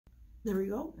There we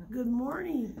go. Good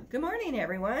morning. Good morning,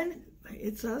 everyone.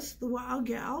 It's us, the Wild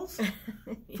Gals,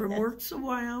 Yes. from Works of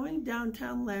Wyoming,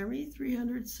 downtown Laramie,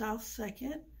 300 South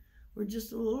 2nd. We're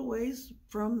just a little ways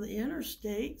from the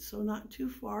interstate, so not too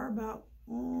far, about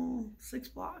 6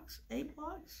 blocks, 8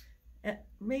 blocks.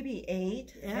 Maybe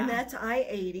 8, Yeah. and that's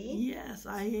I-80. Yes,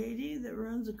 I-80 that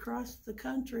runs across the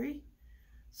country.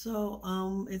 So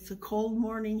it's a cold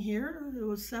morning here. It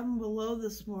was 7 below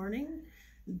this morning,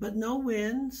 but no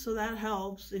wind, so that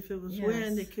helps. If it was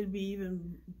wind, it could be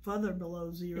even further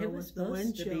below zero with the wind chill. It was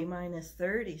supposed to be minus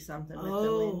 30 something with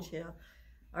the wind chill.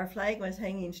 Our flag was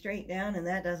hanging straight down, and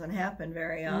that doesn't happen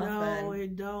very often. No,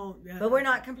 it don't. But we're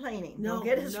not complaining. No, Don't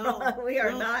get us wrong. We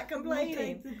are not complaining. We'll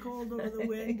take the cold over the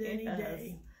wind any Yes.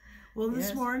 day. Well,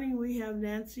 this morning we have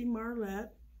Nancy Marlatt.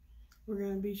 We're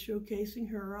going to be showcasing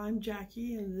her. I'm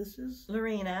Jackie, and this is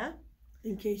Lorena.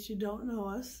 In case you don't know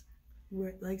us,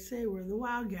 like I say, we're the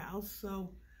Wild Gals.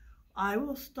 So I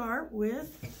will start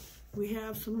with, we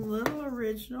have some little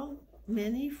original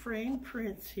mini frame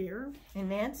prints here. And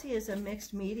Nancy is a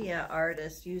mixed media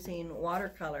artist using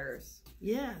watercolors.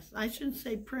 Yes, I shouldn't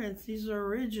say prints. These are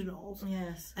originals.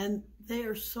 Yes. And they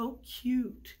are so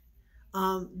cute.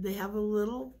 They have a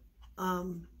little,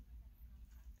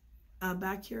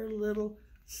 back here, a little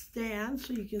stand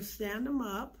so you can stand them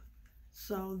up.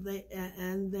 So they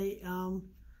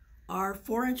are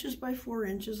 4 inches by 4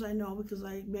 inches. I know because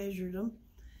I measured them.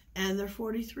 And they're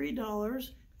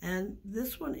 $43. And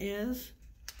this one is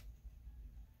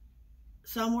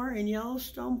somewhere in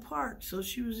Yellowstone Park. So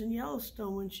she was in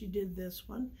Yellowstone when she did this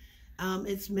one.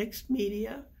 It's mixed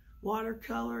media,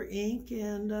 watercolor, ink,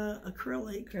 and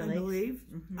acrylic, I believe,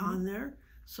 on there.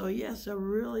 So yes, a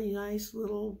really nice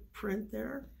little print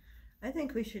there. I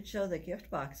think we should show the gift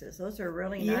boxes. Those are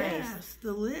really nice. Yes,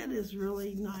 the lid is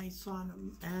really nice on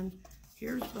them. And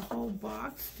here's the whole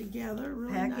box together.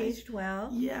 Really packaged nice. Well.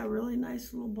 Yeah, really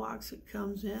nice little box it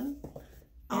comes in.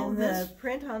 And the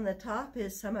print on the top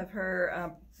is some of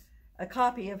her, a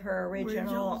copy of her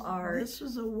original art. This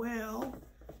is a whale,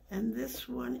 and this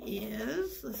one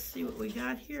is, let's see what we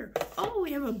got here. Oh,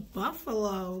 we have a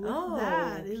buffalo. Look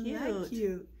at that. Isn't that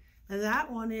cute? And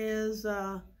that one is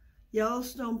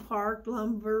Yellowstone Park,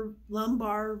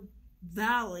 Lumbar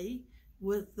Valley,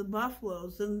 with the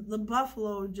buffaloes. And the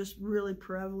buffalo are just really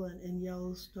prevalent in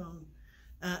Yellowstone.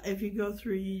 If you go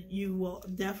through, you will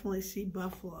definitely see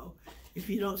buffalo. If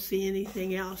you don't see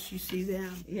anything else, you see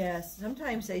them. Yes,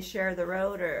 sometimes they share the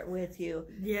road with you.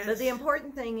 Yes. But the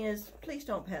important thing is, please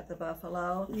don't pet the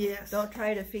buffalo. Yes. Don't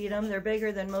try to feed them. They're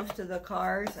bigger than most of the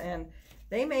cars, and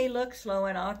they may look slow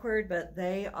and awkward, but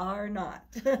they are not.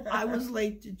 I was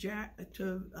late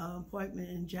to appointment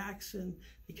in Jackson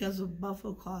because of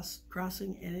buffalo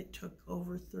crossing, and it took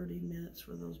over 30 minutes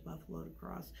for those buffalo to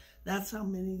cross. That's how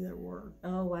many there were.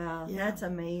 Oh, wow. Yeah. That's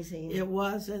amazing. It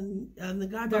was, and the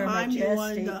guy behind me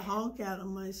wanted to honk at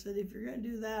him. I said, if you're going to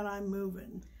do that, I'm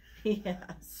moving. Yes.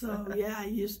 So, yeah,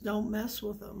 you just don't mess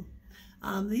with them.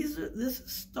 This is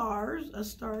stars, a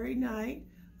starry night.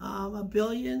 1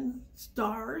 billion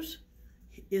stars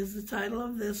is the title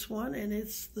of this one, and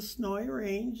it's the Snowy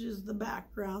Range is the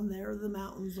background there. The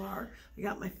mountains are. I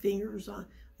got my fingers on.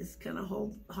 It's kind of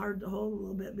hard to hold a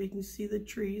little bit, but you can see the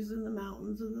trees and the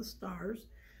mountains and the stars.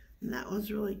 And that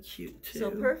one's really cute too.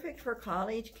 So perfect for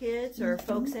college kids or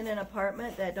folks in an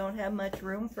apartment that don't have much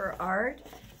room for art.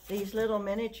 These little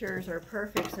miniatures are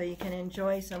perfect so you can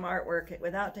enjoy some artwork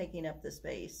without taking up the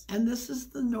space. And this is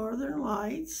the Northern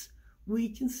Lights. We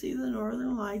can see the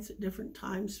Northern Lights at different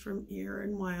times from here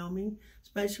in Wyoming,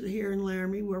 especially here in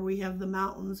Laramie where we have the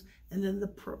mountains and then the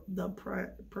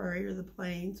prairie or the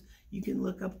plains. You can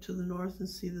look up to the north and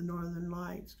see the Northern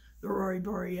Lights, the Aurora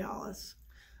Borealis.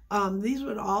 These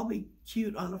would all be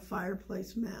cute on a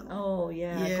fireplace mantel. Oh,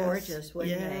 yeah, yes, gorgeous,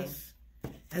 wouldn't they?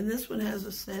 And this one has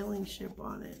a sailing ship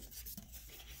on it.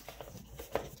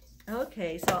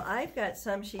 Okay, so I've got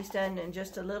some she's done in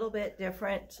just a little bit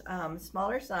different,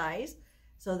 smaller size.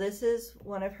 So this is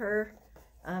one of her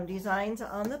designs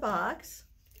on the box.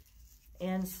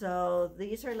 And so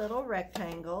these are little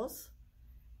rectangles.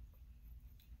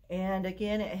 And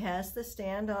again, it has the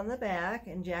stand on the back.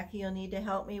 And Jackie, you'll need to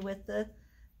help me with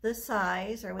the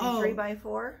size. Are we 3 by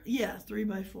 4? Yeah, 3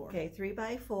 by 4. Okay, 3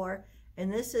 by 4.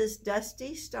 And this is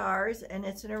Dusty Stars, and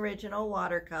it's an original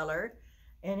watercolor.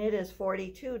 And it is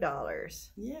 $42.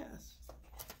 Yes.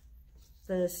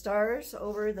 The stars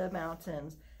over the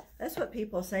mountains. That's what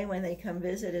people say when they come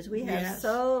visit is we have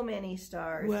so many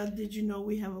stars. Well, did you know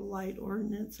we have a light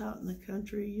ordinance out in the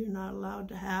country? You're not allowed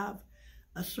to have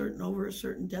over a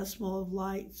certain decimal of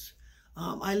lights.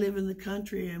 I live in the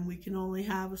country and we can only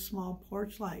have a small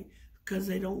porch light because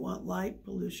they don't want light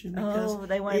pollution. Because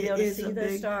they want to be able to see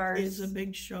the stars. It's a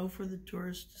big show for the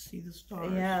tourists to see the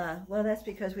stars. Yeah, well, that's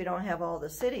because we don't have all the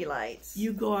city lights.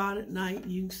 You go out at night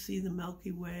and you can see the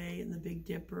Milky Way and the Big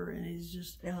Dipper, and it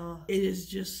is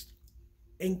just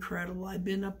incredible. I've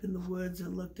been up in the woods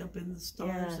and looked up in the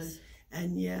stars,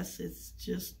 and yes, it's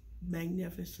just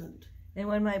magnificent. And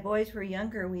when my boys were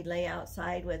younger, we'd lay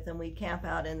outside with them. We'd camp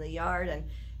out in the yard, and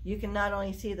you can not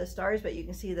only see the stars, but you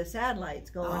can see the satellites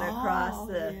going across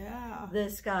the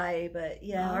sky. But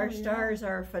our stars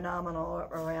are phenomenal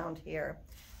around here.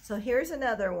 So here's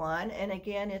another one, and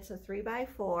again, it's a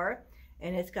 3x4,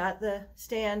 and it's got the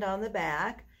stand on the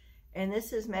back. And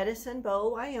this is Medicine Bow,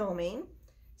 Wyoming.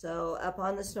 So up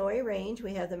on the Snowy Range,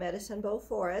 we have the Medicine Bow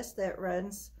Forest that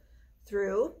runs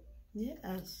through.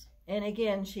 Yes. And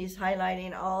again, she's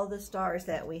highlighting all the stars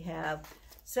that we have.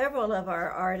 Several of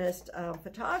our artist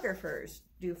photographers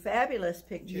do fabulous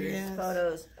pictures,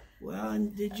 photos. Well,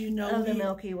 and did you know of the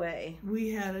Milky Way? We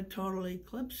had a total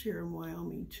eclipse here in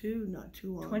Wyoming too, not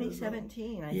too long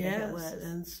 2017, ago. I think it was.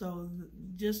 And so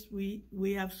just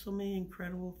we have so many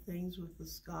incredible things with the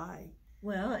sky.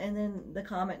 Well, and then the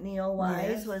comet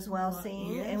Neowise was well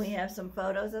seen, and we have some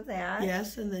photos of that.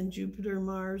 Yes, and then Jupiter,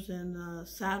 Mars, and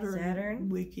Saturn.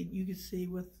 You could see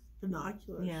with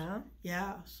binoculars. Yeah.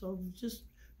 Yeah. So just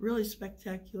really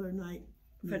spectacular night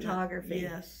photography.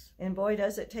 Yes. And boy,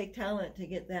 does it take talent to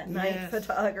get that night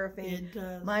photography. It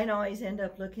does. Mine always end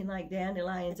up looking like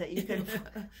dandelions that you can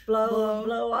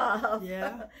blow off.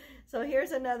 Yeah. So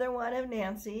here's another one of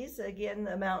Nancy's. Again,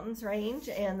 the mountains range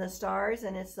and the stars,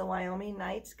 and it's the Wyoming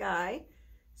night sky.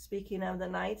 Speaking of the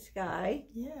night sky.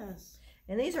 Yes.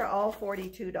 And these are all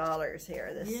 $42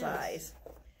 here, this size.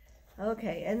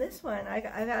 Okay, and this one, I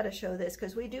got to show this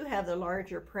because we do have the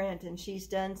larger print, and she's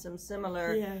done some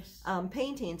similar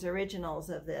paintings, originals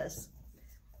of this.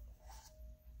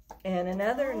 And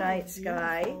another night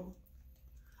sky.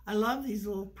 I love these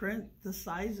little print, the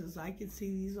sizes. I could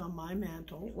see these on my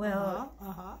mantle.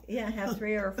 Well, yeah, I have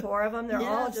 3 or 4 of them. They're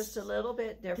all just a little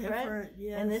bit different.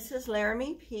 And this is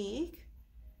Laramie Peak.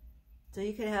 So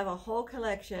you could have a whole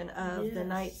collection of the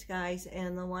night skies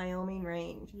and the Wyoming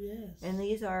range. Yes. And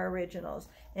these are originals.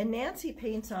 And Nancy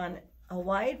paints on a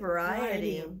wide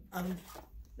variety.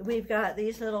 We've got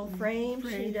these little frames.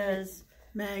 She does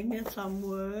magnets on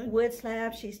wood. Wood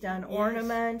slabs. She's done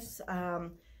ornaments.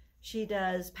 She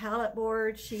does pallet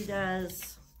boards. She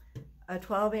does a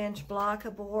 12-inch block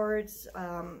of boards.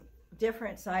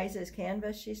 Different sizes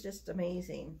canvas. She's just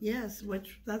amazing. Yes,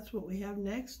 that's what we have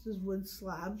next is wood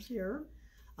slabs here.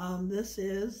 This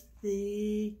is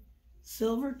the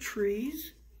Silver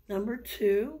Trees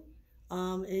 #2.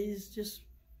 It is just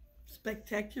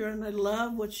spectacular, and I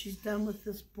love what she's done with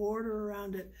this border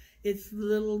around it. It's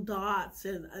little dots,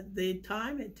 and the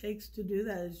time it takes to do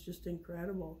that is just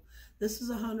incredible. This is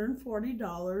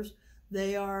 $140.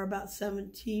 They are about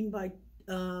 17 by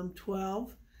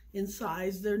 12 in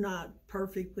size. They're not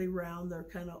perfectly round. They're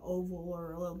kind of oval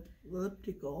or a little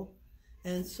elliptical.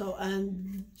 And so,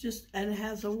 and it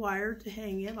has a wire to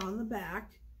hang it on the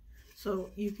back.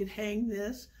 So you could hang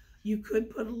this. You could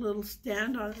put a little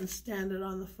stand on it and stand it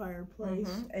on the fireplace.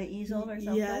 An easel or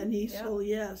something? Yeah, an easel,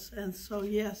 yes. And so,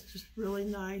 yes, just really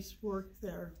nice work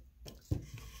there.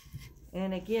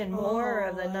 And again, more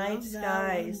of the night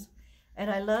skies. And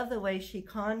I love the way she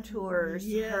contours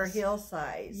her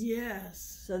hillsides.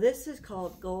 Yes. So this is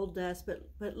called Gold Dust,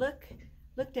 but look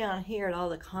down here at all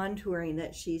the contouring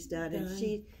that she's done.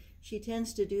 And she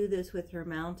tends to do this with her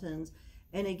mountains.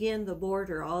 And again, the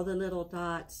border, all the little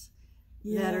dots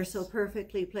that are so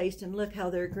perfectly placed. And look how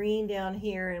they're green down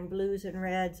here and blues and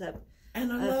reds up.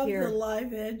 And I love the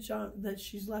live edge that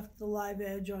she's left the live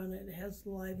edge on it. It has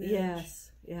the live edge.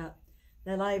 Yes, yeah.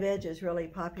 The live edge is really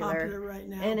popular right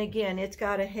now. And again, it's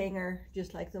got a hanger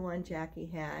just like the one Jackie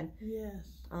had. Yes.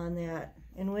 On that.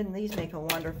 And wouldn't these make a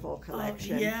wonderful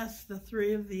collection? Yes, the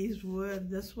 3 of these would.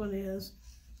 This one is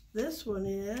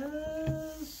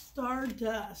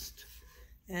Stardust.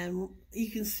 And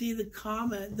you can see the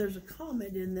comet. There's a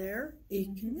comet in there.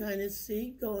 You can kind of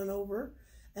see going over.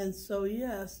 And so,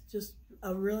 yes, just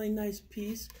a really nice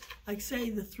piece. Like say,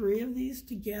 the 3 of these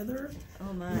together.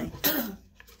 Oh, my.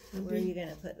 Where are you going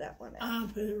to put that one at? I'll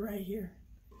put it right here.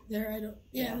 There, I don't.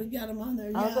 Yeah, we got them on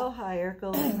there. I'll go higher.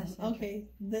 Go in the center. Okay,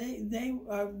 they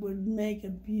would make a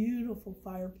beautiful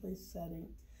fireplace setting.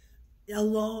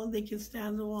 Alone, they can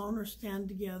stand alone or stand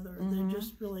together. They're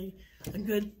just really a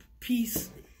good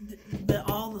piece.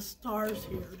 All the stars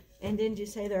here. And didn't you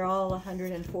say they're all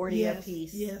 140 a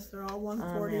piece? Yes, they're all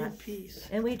 140 a piece.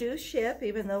 And we do ship,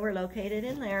 even though we're located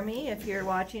in Laramie. If you're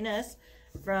watching us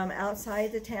from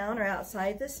outside the town or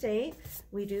outside the state.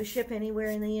 We do ship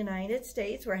anywhere in the United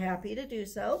States. We're happy to do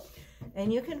so.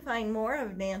 And you can find more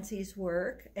of Nancy's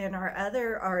work and our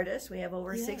other artists. We have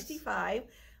over 65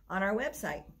 on our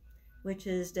website, which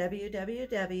is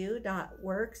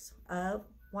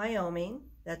www.worksofwyoming.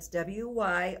 That's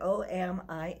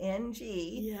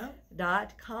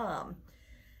WYOMING.com.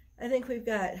 I think we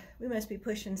must be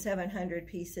pushing 700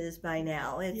 pieces by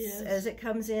now. As it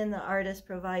comes in, the artist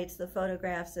provides the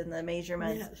photographs and the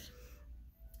measurements. Yes.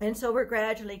 And so we're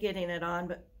gradually getting it on,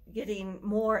 but getting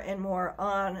more and more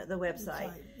on the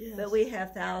website. Yes. But we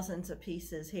have thousands of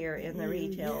pieces here in the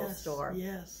retail store.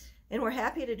 Yes. And we're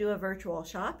happy to do a virtual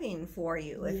shopping for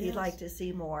you if you'd like to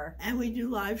see more. And we do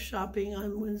live shopping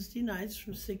on Wednesday nights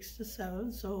from 6 to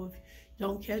 7. So if you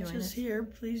don't catch us here,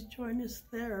 please join us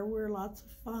there. We're lots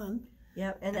of fun.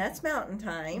 Yep, and that's Mountain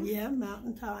Time. Yeah,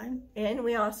 Mountain Time. And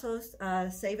we also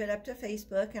save it up to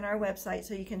Facebook and our website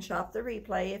so you can shop the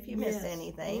replay if you miss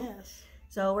anything. Yes.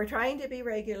 So we're trying to be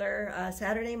regular.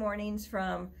 Saturday mornings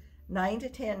from 9 to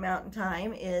 10 Mountain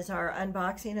Time is our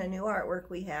unboxing a new artwork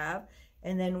we have.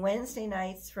 And then Wednesday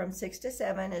nights from 6 to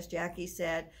 7, as Jackie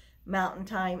said, Mountain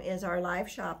Time is our live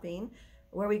shopping,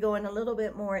 where we go in a little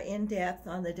bit more in depth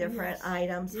on the different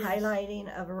items, highlighting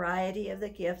a variety of the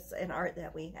gifts and art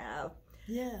that we have.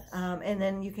 Yes. And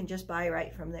then you can just buy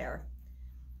right from there.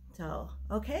 So,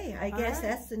 okay, I guess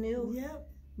that's the new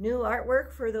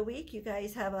artwork for the week. You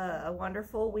guys have a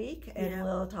wonderful week, and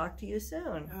we'll talk to you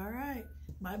soon. All right.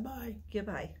 Bye-bye.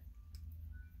 Goodbye.